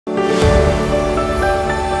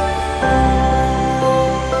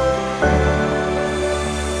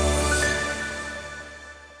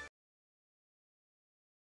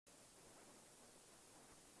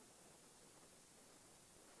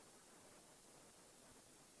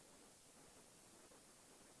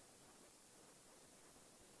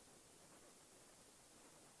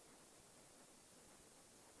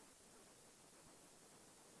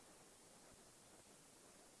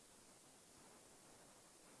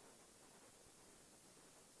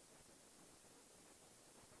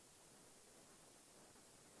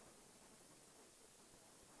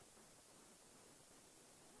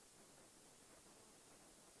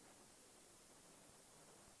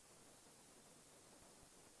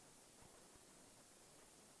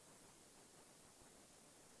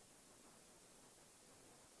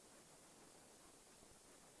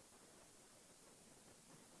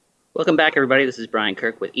Welcome back, everybody. This is Brian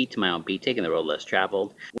Kirk with Eat to My Own Beat, taking the road less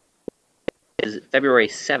traveled. It is February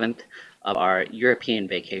 7th of our European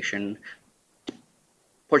vacation.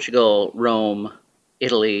 Portugal, Rome,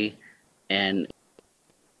 Italy, and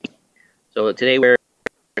so today we're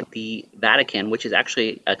at the Vatican, which is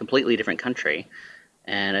actually a completely different country.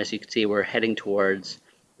 And as you can see, we're heading towards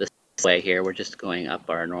the way here. We're just going up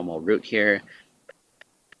our normal route here.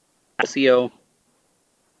 Paseo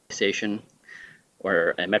station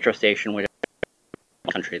or a metro station, whichever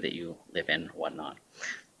country that you live in, whatnot.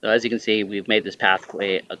 So as you can see, we've made this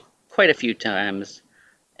pathway quite a few times,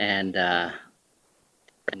 and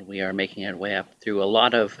we are making our way up through a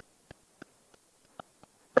lot of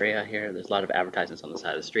area here. There's a lot of advertisements on the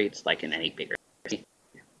side of the streets, like in any bigger city,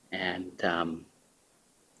 and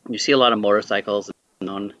you see a lot of motorcycles.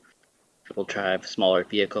 People drive smaller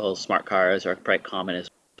vehicles. Smart cars are quite common as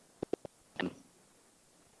well.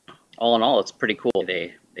 All in all, it's pretty cool.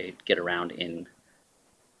 They get around in.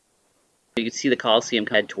 You can see the Colosseum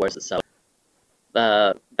head towards the south.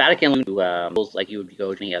 The Vatican, like you would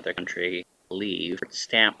go to any other country, leave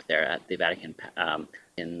stamped there at the Vatican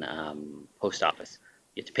post office.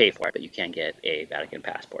 You have to pay for it, but you can get a Vatican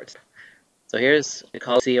passport. So here's the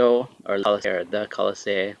Colosseo, or the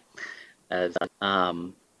Colosseo, as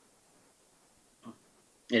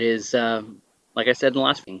it is. Like I said in the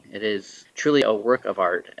last thing, it is truly a work of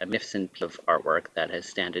art, a magnificent piece of artwork that has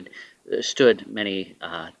stood many,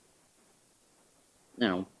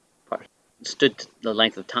 stood the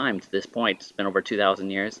length of time to this point. It's been over 2,000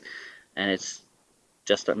 years, and it's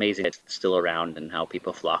just amazing it's still around and how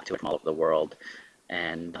people flock to it from all over the world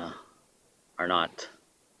and are not.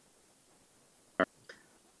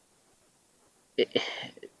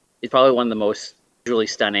 It's probably one of the most visually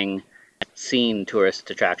stunning seen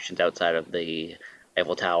tourist attractions outside of the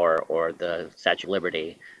Eiffel Tower or the Statue of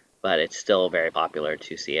Liberty, but it's still very popular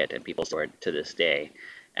to see it, and people store it to this day.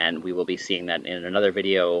 And we will be seeing that in another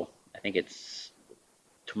video. I think it's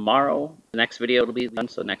tomorrow. The next video will be done,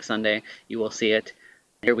 so next Sunday you will see it.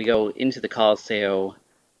 Here we go into the Colosseo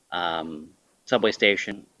subway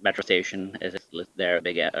station, metro station, as it's there.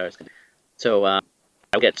 Big. So I'll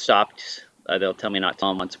get stopped. They'll tell me not to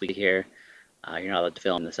film once we get here. You're not allowed to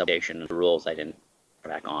film the subway station. The rules I didn't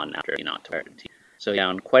put back on after not to. So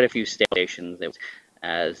down quite a few stations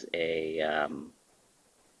as a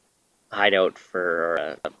hideout for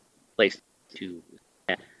a place to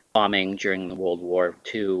bombing during World War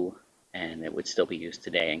II, and it would still be used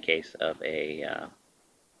today in case of a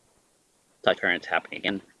such occurrence happening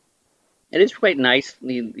again. It is quite nice.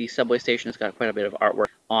 The subway station has got quite a bit of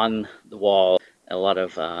artwork on the wall, a lot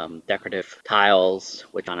of decorative tiles,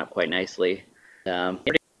 which on up quite nicely. So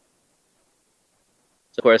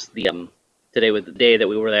of course, today was the day that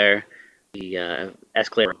we were there. The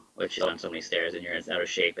escalator, which is on so many stairs and you're out of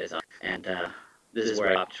shape, is on. And this is where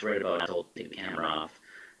I stopped right about. I told to take the camera off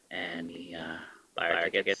and buy our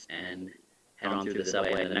tickets and head on through the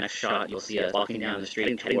subway. And the next shot, you'll see us walking down the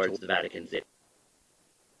street towards the Vatican City.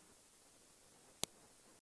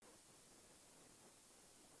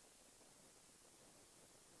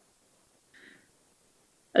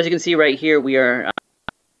 As you can see right here, we are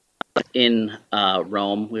in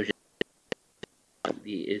Rome. We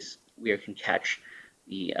can catch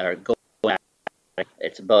the go.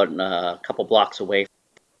 It's about a couple blocks away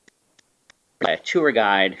by a tour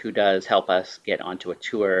guide who does help us get onto a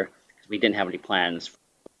tour because we didn't have any plans.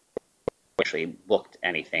 We actually booked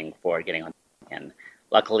anything for getting on. And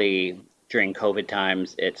luckily, during COVID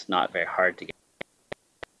times, it's not very hard to get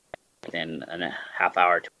within a half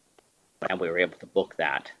hour. And we were able to book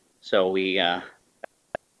that. So we have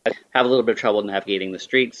a little bit of trouble navigating the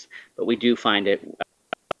streets, but we do find it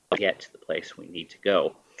to get to the place we need to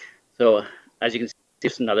go. So as you can see,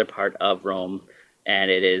 this is another part of Rome,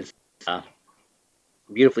 and it is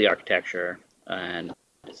beautifully architecture and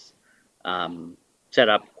it's set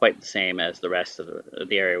up quite the same as the rest of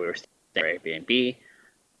the area we were staying at Airbnb.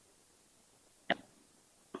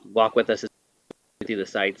 Walk with us through the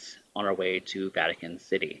sites on our way to Vatican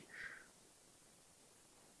City.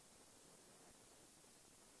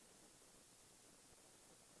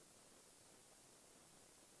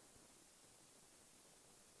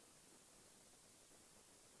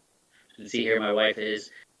 You can see here my wife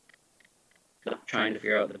is trying to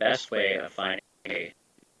figure out the best way of finding a way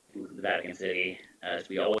to the Vatican City, as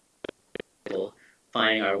we always will,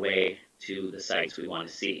 finding our way to the sites we want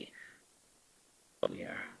to see. We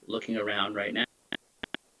are looking around right now,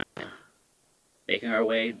 making our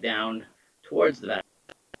way down towards the Vatican.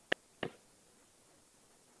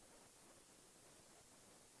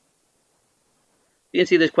 You can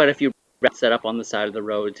see there's quite a few set up on the side of the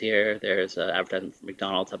roads here. There's an advertisement for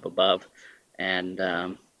McDonald's up above, and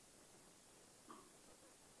the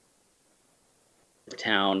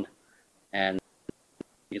town, and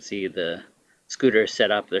you can see the scooters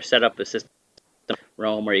set up. They're set up a system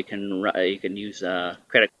Rome where you can use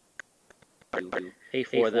credit card to pay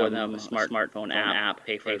for them, a smartphone app,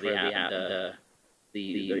 pay for the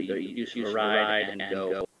use for a ride, and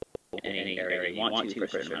go any area you want to for a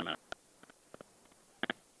certain amount.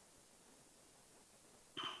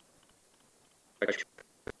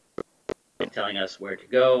 Telling us where to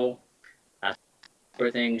go, ask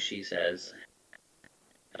for things. She says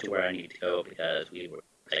to where I need to go because we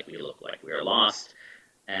looked like we were lost,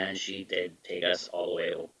 and she did take us all the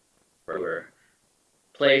way over to her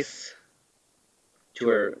place, to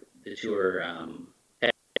her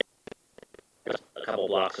a couple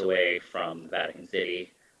blocks away from Vatican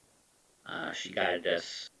City. She guided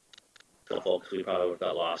us. So folks, we probably would have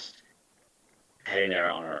got lost heading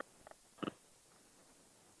there on our own.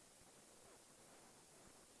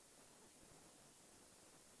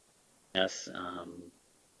 Yes,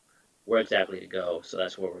 where exactly to go, so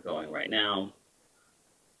that's where we're going right now.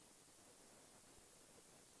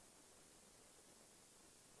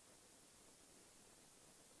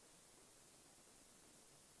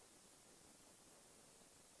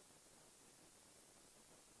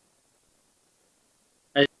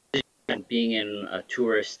 And being in a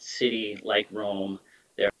tourist city like Rome,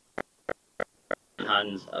 there are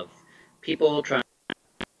tons of people trying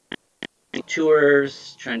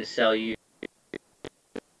tours, trying to sell you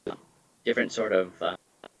different sort of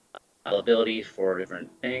availability for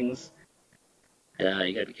different things. You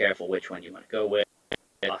got to be careful which one you want to go with.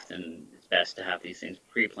 Often it's best to have these things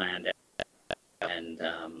pre-planned and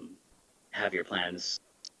have your plans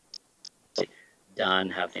done,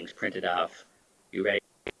 have things printed off, be ready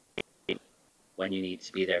when you need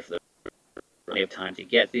to be there for the time to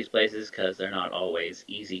get to these places, because they're not always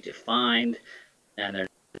easy to find, and they're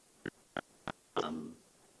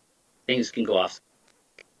things can go off.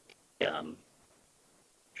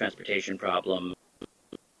 Transportation problem,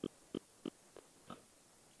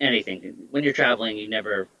 anything. When you're traveling, you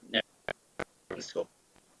never go.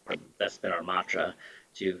 That's been our mantra,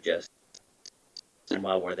 to just, and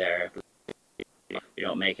while we're there, if we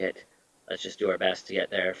don't make it, let's just do our best to get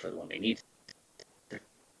there for when we need to.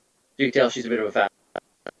 You can tell she's a bit of a fan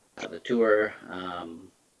of the tour.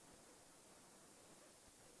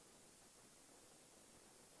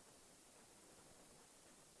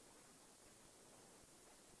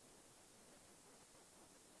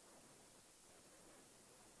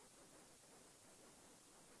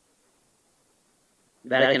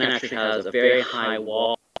 Vatican actually has a very high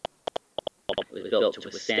wall. It was built to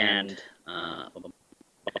withstand, as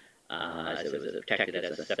it was protected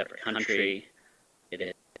as a separate country. It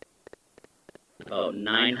is about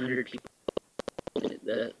 900 people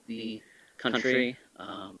in the country.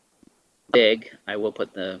 Big. I will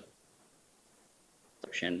put the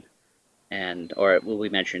description, or it will be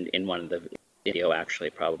mentioned in one of the video, actually,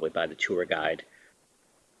 probably by the tour guide.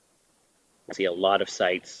 I see a lot of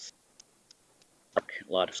sites, a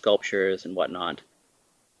lot of sculptures and whatnot.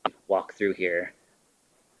 Walk through here.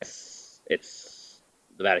 It's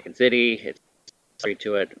the Vatican City. It's free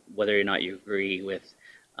to it, whether or not you agree with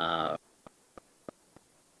the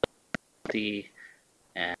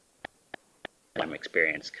and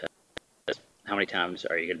experience. Because how many times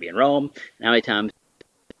are you going to be in Rome, and how many times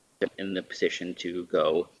in the position to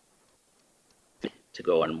go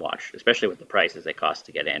and watch, especially with the prices they cost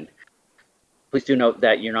to get in. Please do note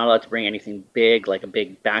that you're not allowed to bring anything big, like a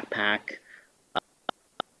big backpack,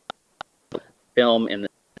 film in the.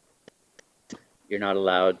 You're not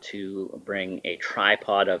allowed to bring a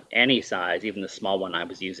tripod of any size, even the small one I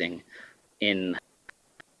was using in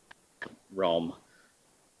Rome.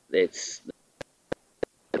 It's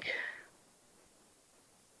like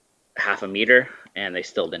half a meter, and they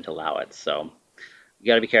still didn't allow it. So you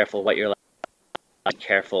got to be careful what you're allowed. Be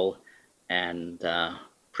careful and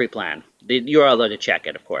pre-plan. You are allowed to check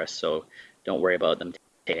it, of course, so don't worry about them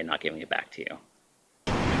not giving it back to you.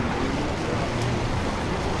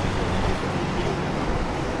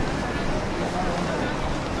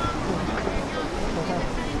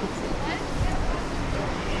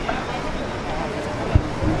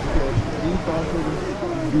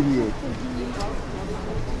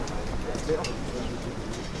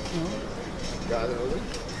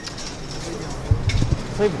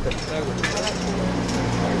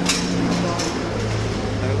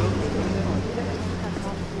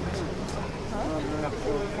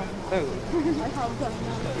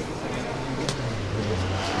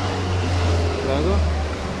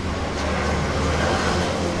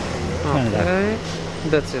 Canada. Okay.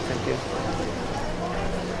 That's it, thank you.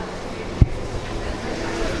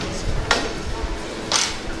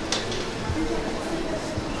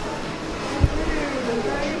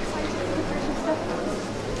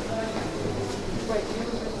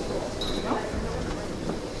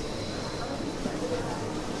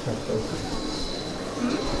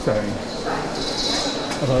 Sorry.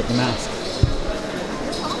 About the mask.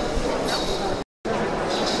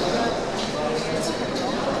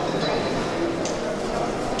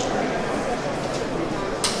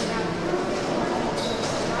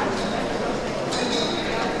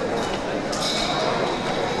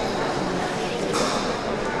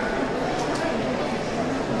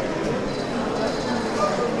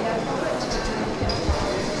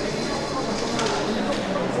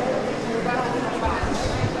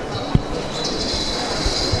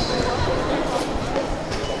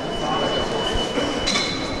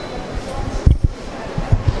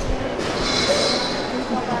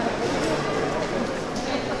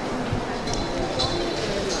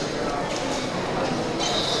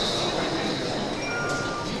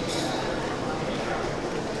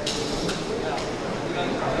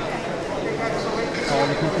 All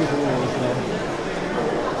the computer rules though.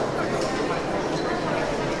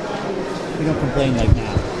 We don't complain like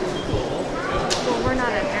now. Well, we're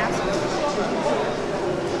not an asshole.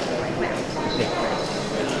 Like that. Yeah.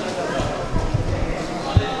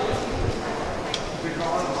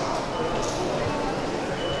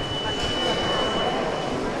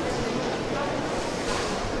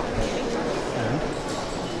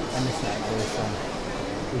 I missed that. There was some.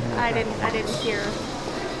 I didn't hear.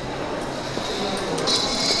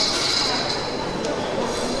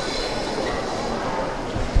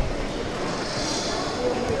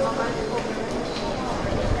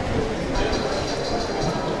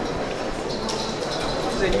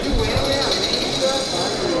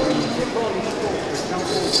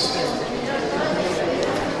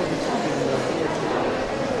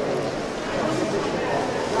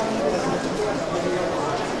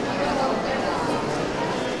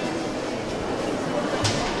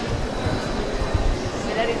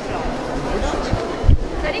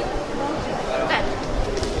 Ready?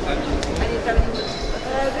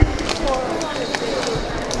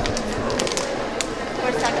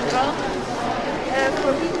 For second row?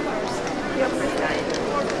 For me first. Your first time.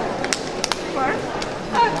 First?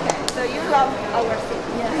 Okay. So you love our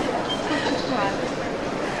city. Yeah.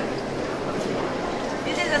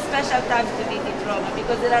 This is a special time to visit Rome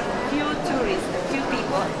because there are few tourists, few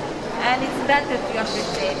people, and it's better to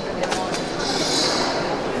appreciate the morning.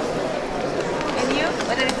 And you?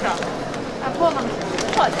 Where are you from? Poland.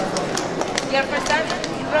 Poland. Your first time in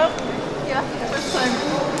Rome? Yeah, first time.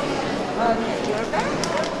 Okay, you're back.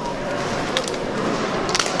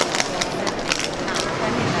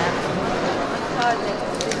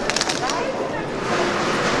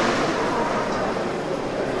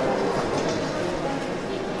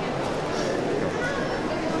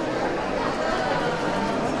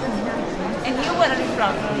 And you, where are you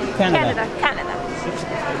from? Canada. Canada.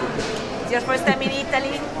 It's your first time in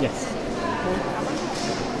Italy? Yes.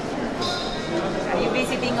 Are you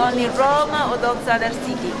visiting only Rome or those other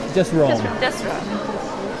cities? Just Rome. Just Rome.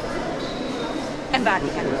 And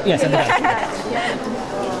Vatican. Yes, and Vatican.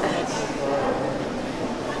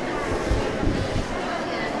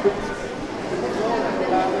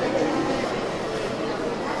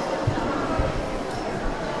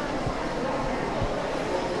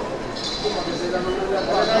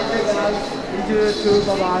 You too,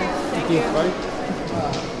 bye-bye. Thank you. If you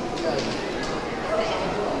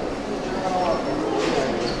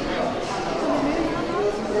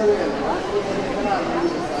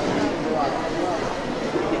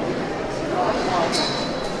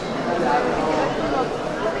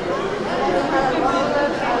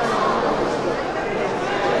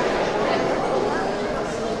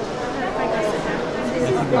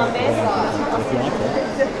want to.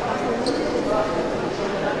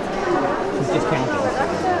 She's just counting.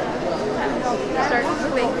 Start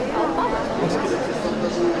moving.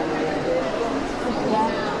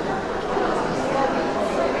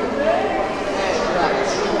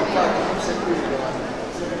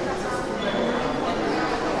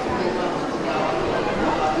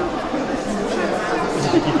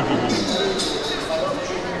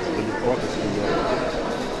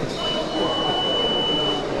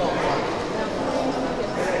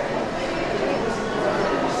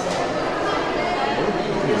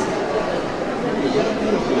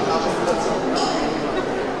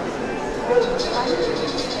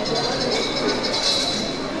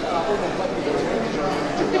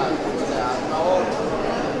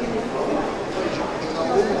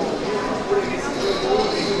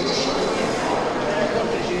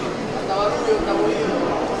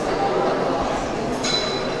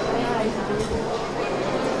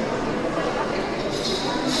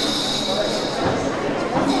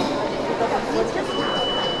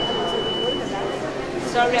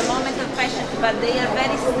 but they are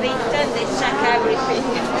very strict and they check everything.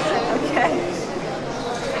 Okay.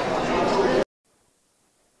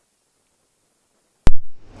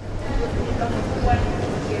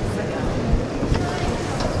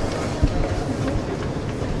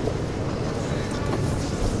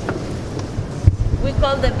 We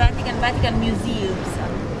call the Vatican museums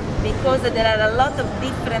because there are a lot of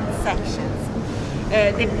different sections.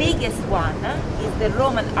 The biggest one is the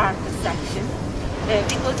Roman art section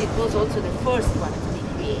because it was also the first one to be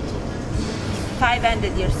created.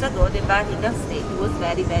 500 years ago, the Vatican State was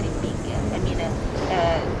very, very big. I mean,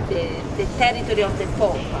 the territory of the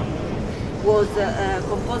Pope was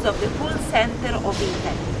composed of the whole center of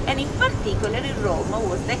Italy, and in particular Rome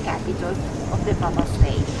was the capital of the Papal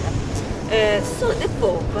State. So the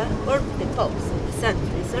Pope, or the Popes in the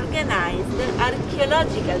centuries, organized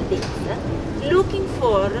archaeological digs looking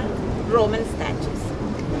for Roman statues.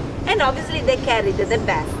 And obviously they carried the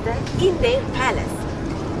best in their palace.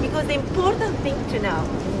 Because the important thing to know,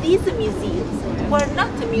 these museums were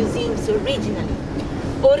not museums originally.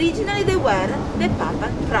 Originally they were the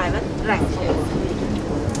Papal private residence.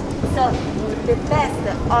 So the best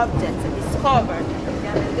objects discovered in the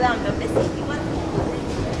underground of the city were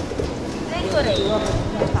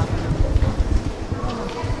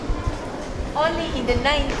only in the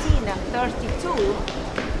 1932,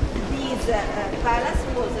 this palace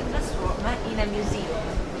was transformed in a museum.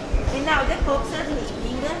 And now the popes are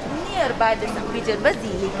living nearby the St. Peter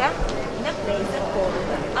Basilica in a place called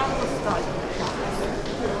Apostolic Palace.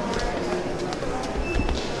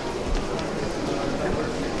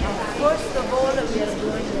 First of all, we are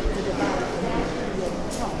going to the Vatican.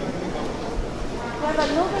 We have an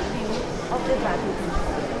overview of the Vatican.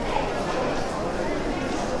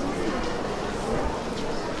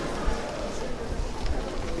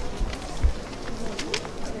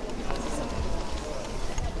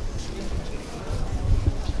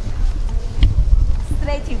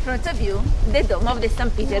 Straight in front of you, the dome of the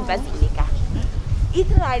St. Peter Basilica. It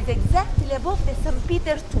rises exactly above the St.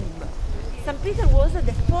 Peter tomb. St. Peter was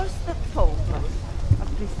the first pope of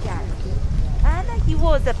Christianity, and he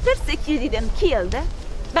was persecuted and killed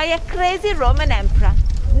by a crazy Roman emperor,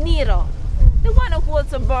 Nero, the one who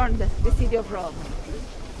also burned the city of Rome.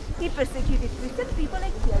 He persecuted Christian people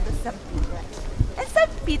and killed St. Peter. And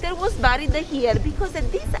St. Peter was buried here because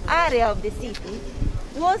this area of the city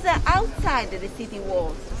was outside the city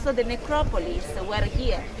walls, so the necropolis were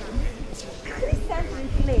here. 3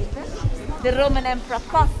 centuries later, the Roman Emperor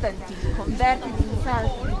Constantine converted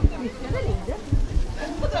himself to Christian religion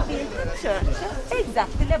and built a church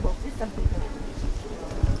exactly above the St. Peter.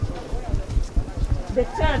 The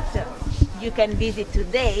church you can visit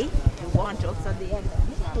today, if you want also at the end of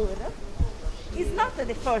this tour, is not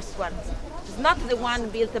the first one. It's not the one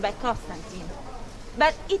built by Constantine,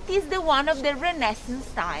 but it is the one of the Renaissance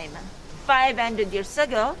time. 500 years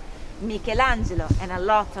ago, Michelangelo and a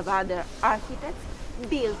lot of other architects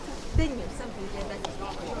built the new St. Peter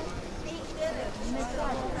Basilica.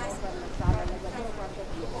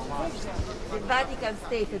 The Vatican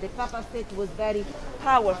State, the Papal State was very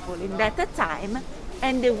powerful in that time,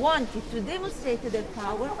 and they wanted to demonstrate their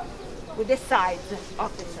power with the sides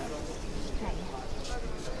of the church. Okay.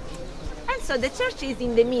 And so the church is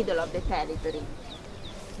in the middle of the territory.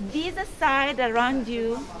 This side around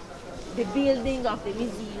you, the building of the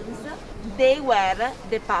museums, they were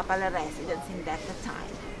the papal residence in that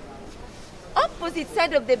time. Opposite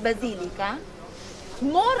side of the basilica,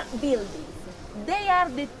 more buildings. They are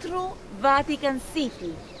the true Vatican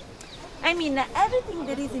City. I mean, everything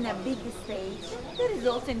there is in a big stage, there is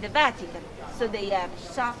also in the Vatican. So they have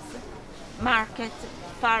shops, market,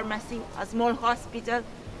 pharmacy, a small hospital,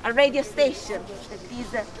 a radio station, that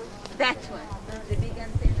is that one, the big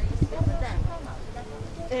antenna you see over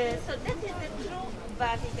there. So that is the true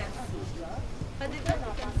Vatican City. But the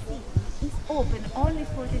Vatican City is open only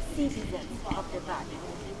for the citizens of the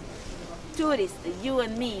Vatican. Tourists, you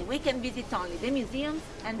and me, we can visit only the museums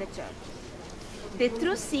and the church. The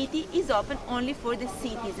true city is open only for the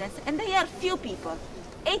citizens, and they are few people,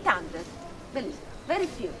 800, believe, very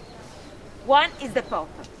few. One is the Pope.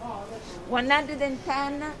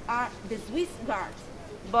 110 are the Swiss guards,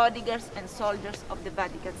 bodyguards and soldiers of the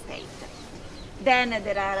Vatican State. Then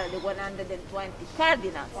there are the 120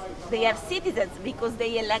 cardinals. They are citizens because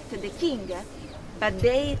they elected the king, but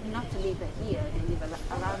they do not live here, they live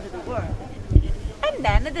around the world. And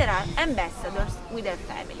then there are ambassadors with their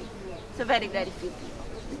family. So very, very few people.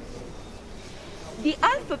 The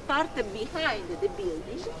half part behind the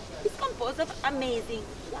building is composed of amazing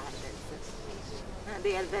gardens.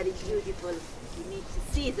 They are very beautiful in each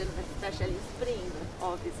season, especially in spring,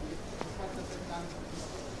 obviously.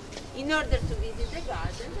 In order to visit the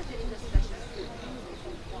garden, there is a special ticket.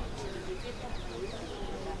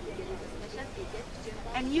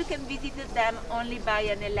 And you can visit them only by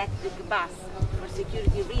an electric bus for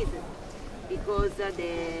security reasons, because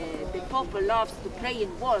the Pope loves to pray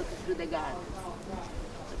and walk through the gardens.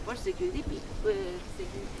 So for security people,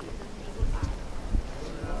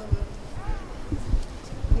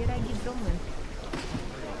 Direi di Brommen.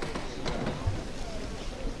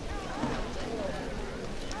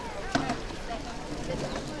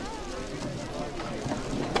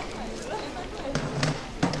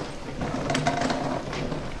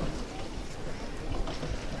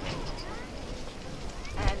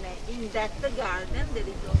 in that garden there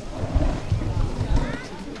is also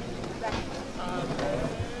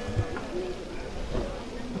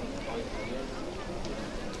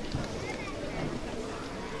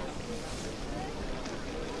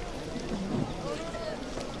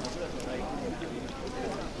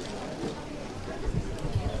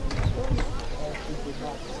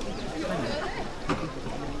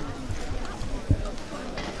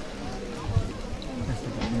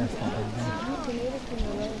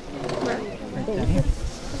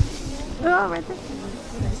Oh, right there.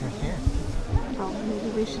 It's right here. Oh, maybe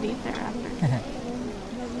we should eat there after.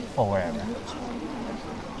 Or wherever.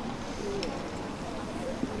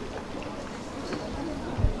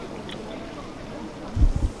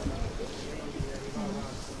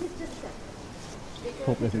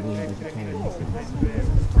 Hope doesn't mean vegetarian. Hope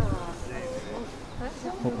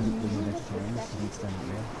doesn't mean vegetarian. It's done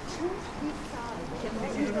real.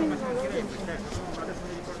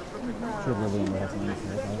 Sure, Lillian has something to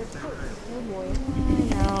say about it.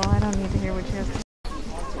 No, I don't need to hear what she has to say.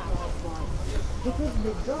 because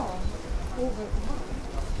the dog over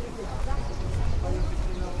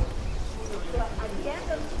so at the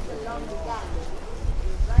end of this long gallery,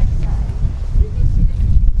 right side, you will see the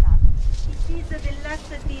Sistine Chapel. It is the last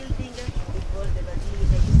building before the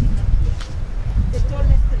Basilica you see from here. The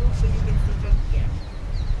tallest roof you can see from here.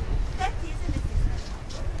 That is the Sistine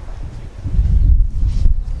Chapel.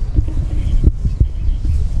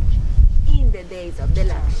 In the days of the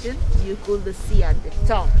election, you could see at the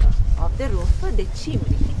top of the roof the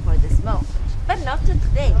chimney for the smoke, but not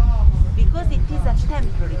today, because it is a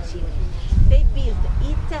temporary chimney. They built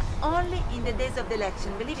it only in the days of the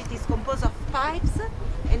election. I believe it is composed of pipes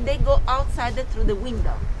and they go outside through the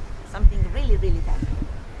window, something really, really temporary.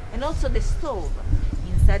 And also the stove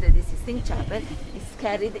inside the Sistine Chapel is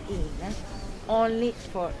carried in only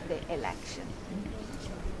for the election.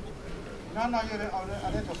 No, io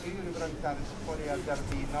adesso che io dovrò andare fuori al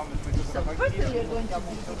giardino, So first we are going to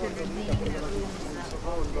visit the main rooms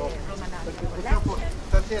of the Roman art collection.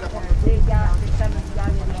 stasera The famous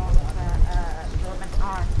gallery of Roman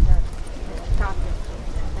art, tapestry,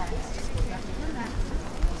 and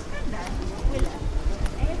then we'll have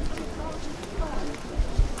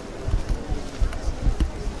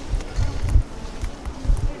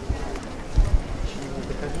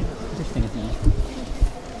Interesting, isn't it?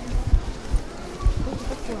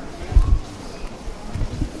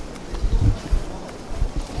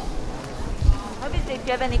 Obviously, if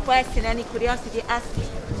you have any question, any curiosity, ask me.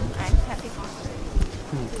 I'm happy to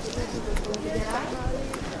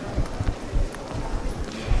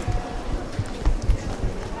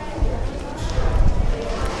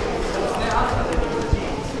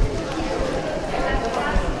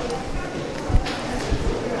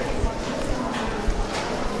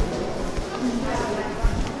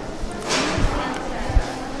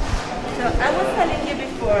So I was telling you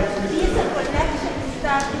before, this collection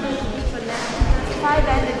started to be collected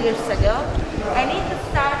 500 years ago, and it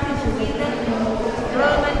started with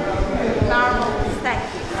Roman marble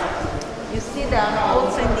statues. You see them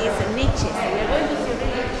also in these niches. We are going to see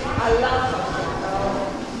really a lot of them.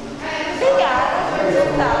 They are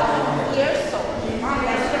 2,000 years old,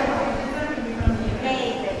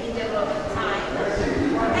 made in the Roman time,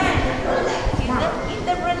 and collected in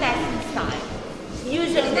the Renaissance time.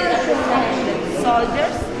 Usually they represent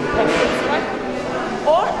soldiers, like this one,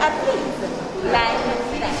 or athletes, like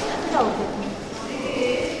that.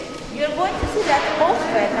 You're going to see that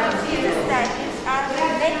often these statues are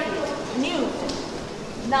naked, nude,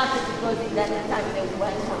 not because in that time they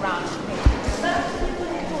went around naked, but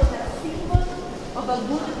because it was a symbol of a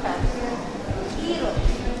good person. Heroes,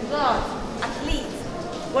 gods, athletes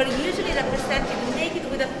were usually represented naked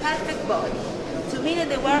with a perfect body, to mean that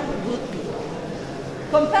they were good people.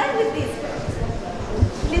 Compared with this person,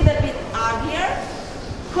 a little bit uglier,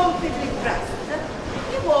 completely dressed,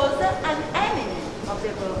 he was an enemy of the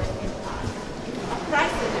Roman Empire, a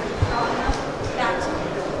president from Dacia.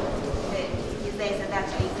 These days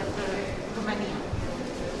Dacia is a Romania.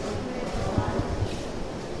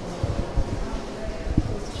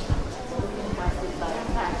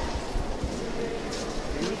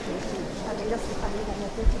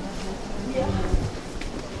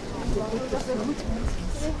 Here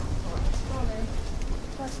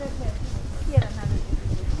another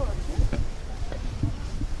court.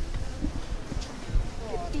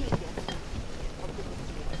 The biggest of the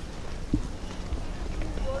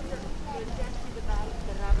was rejected by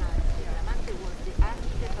the Ramante. Ramante was the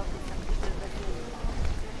architect of the St. Peter Basilica.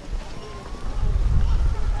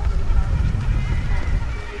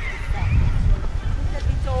 It's a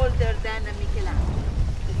bit older than Michelangelo.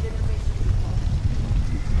 The generation before.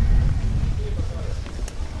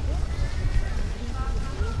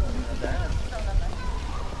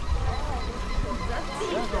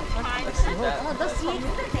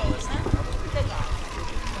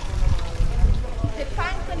 The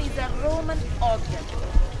Vatican is a Roman object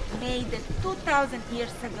made 2,000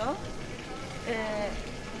 years ago.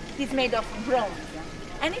 It is made of bronze,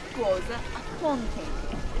 and it was a concave.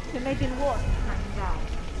 So imagine water coming down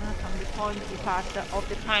from the pointy part of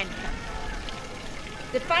the Vatican.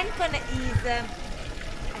 The Vatican is a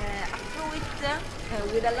fruit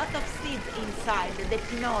with a lot of seeds inside, the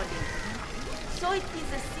pinoli. So it is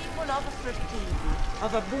a symbol of fertility,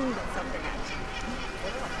 of abundance of the nature.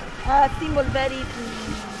 A symbol very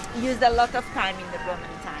used a lot of time in the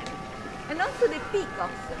Roman time. And also the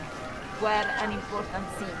peacocks were an important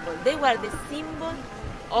symbol. They were the symbol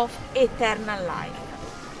of eternal life.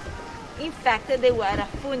 In fact, they were a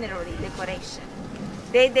funerary decoration.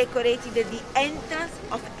 They decorated the entrance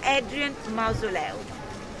of Hadrian's mausoleum.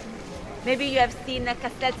 Maybe you have seen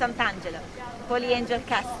Castel Sant'Angelo, Holy Angel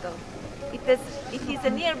Castle. It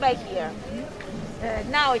is nearby here.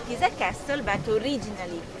 Now it is a castle, but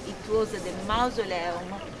originally it was the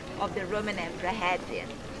mausoleum of the Roman Emperor Hadrian.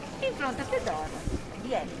 In front of the door,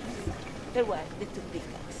 the entrance, there were the two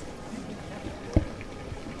peacocks.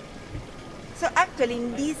 So actually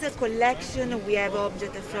in this collection we have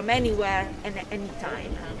objects from anywhere and any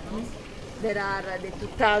time. There are the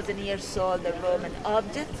 2,000 years old Roman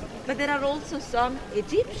objects, but there are also some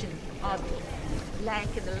Egyptian objects,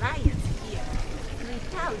 like the lions here,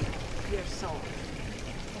 3,000 years old.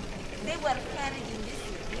 They were carried in the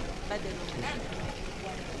city by the Roman Emperor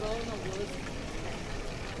when Rome was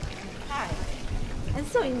high. And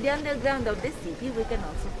so in the underground of the city we can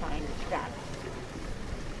also find that.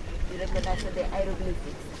 You recognize the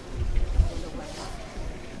hieroglyphics.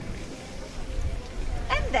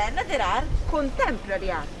 And then there are contemporary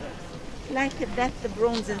artworks, like that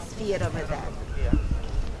bronze sphere over there.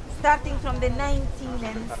 Starting from the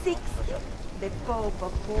 1960s, the Pope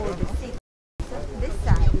Paul VI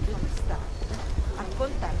decided to start a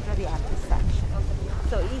contemporary art section.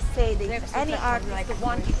 So he said that if any artist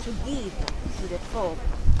wanted to give to the Pope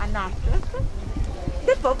an artwork,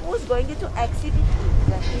 the Pope was going to exhibit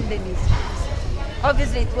it in the museums.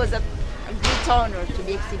 Obviously it was a great honor to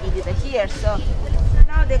be exhibited here, so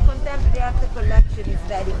now the contemporary art collection is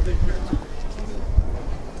very big.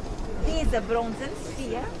 This bronze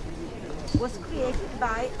sphere was created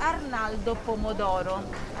by Arnaldo Pomodoro,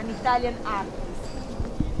 an Italian artist.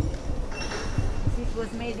 It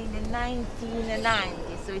was made in the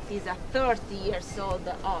 1990s, so it is a 30 years old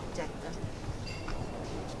object.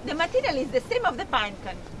 The material is the same of the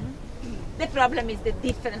Vatican. The problem is the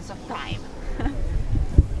difference of time.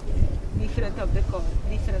 Difference of the color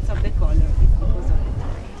is because of the time.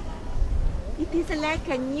 It is like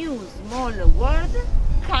a new small world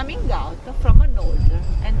coming out from an older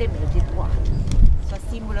and emergent one. So a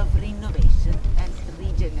symbol of renovation and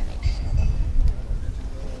regeneration.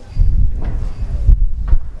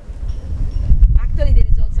 Actually, there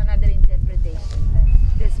is also another interpretation.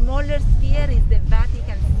 The smaller sphere is the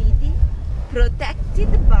Vatican City,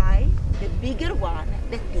 protected by the bigger one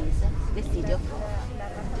that is the City of Rome.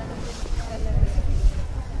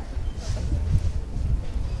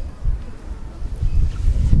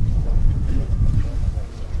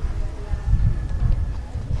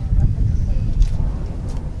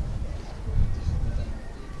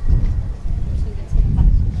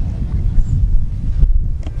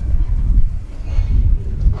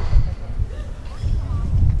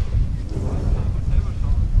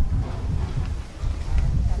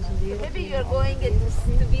 Maybe you are going to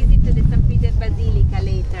visit the St. Peter Basilica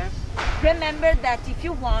later. Remember that if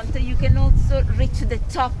you want, you can also reach the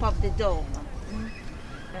top of the dome.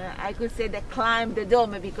 I could say that climb the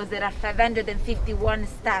dome because there are 551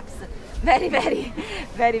 steps, very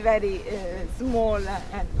small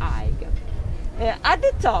and high. At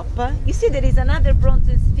the top, you see there is another bronze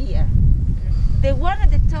sphere. The one at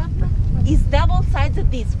the top is double size of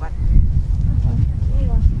this one.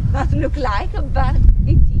 Not look like, but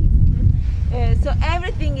it is. So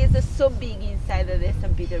everything is so big inside of the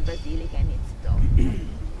St. Peter Basilica and its dome.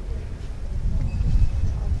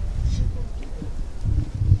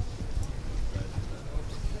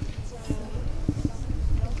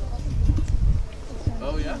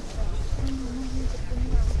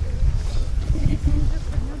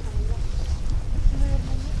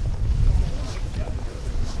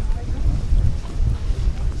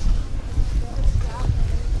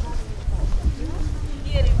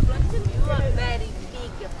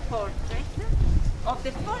 of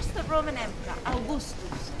the first Roman Emperor,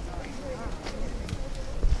 Augustus.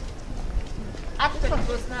 Actually, it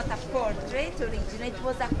was not a portrait originally, it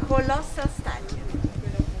was a colossal statue.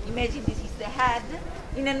 Imagine this is the head.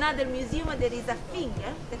 In another museum, there is a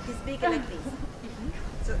finger that is bigger like this.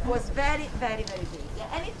 So it was very, very, very big.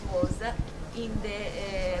 And it was in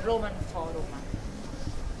the Roman Forum,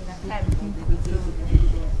 in a temple dedicated to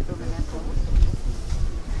the Roman Emperor.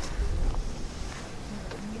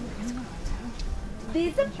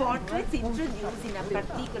 These portraits introduced in a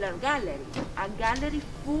particular gallery, a gallery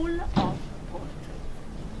full of portraits.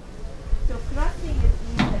 So crossing this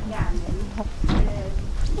gallery,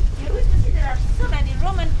 you will see there are so many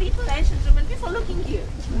Roman people, ancient Roman people looking here.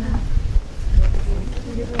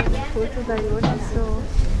 Foto da Ione so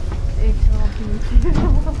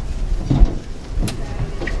beautiful.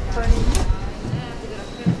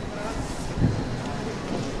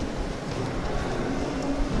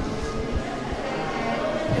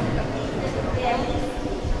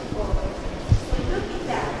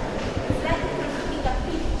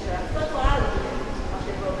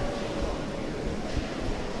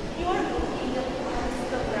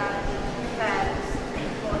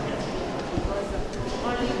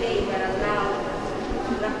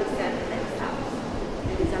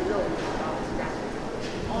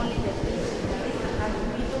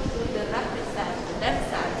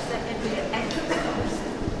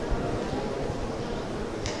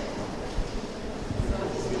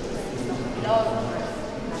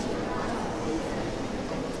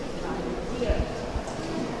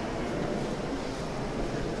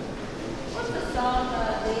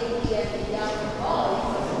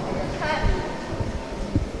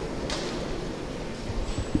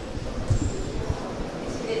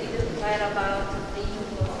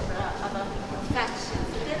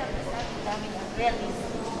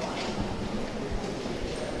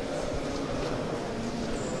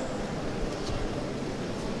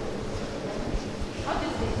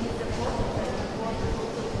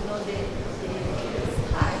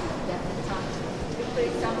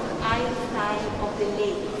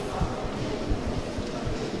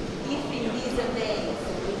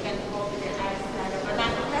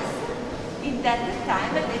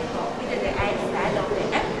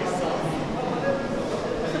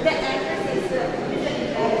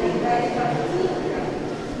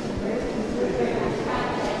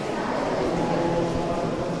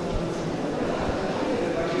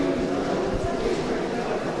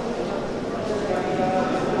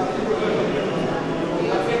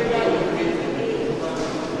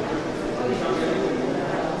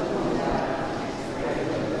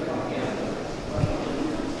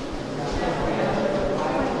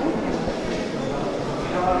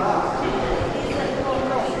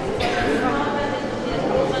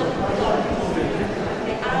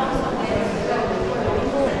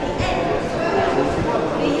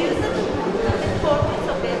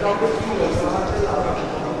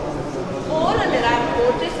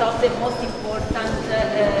 Of the most important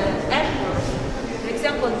emperors. For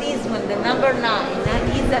example, this one, the number 9,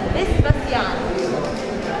 is a Vespasian,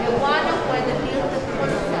 the one who had built the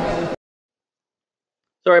Colosseum.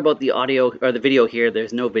 Sorry about the audio or the video here.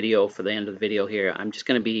 There's no video for the end of the video here. I'm just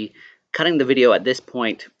going to be cutting the video at this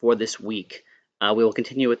point for this week. We will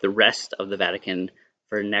continue with the rest of the Vatican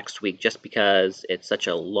for next week, just because it's such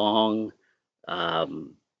a long,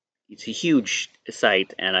 it's a huge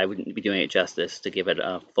site, and I wouldn't be doing it justice to give it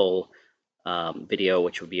a full video,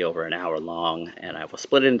 which would be over an hour long, and I will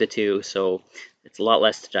split it into two, so it's a lot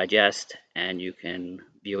less to digest, and you can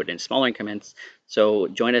view it in smaller increments. So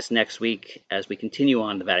join us next week as we continue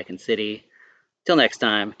on the Vatican City. Till next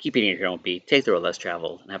time, keep eating at your own beat, take the road less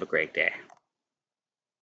traveled, and have a great day.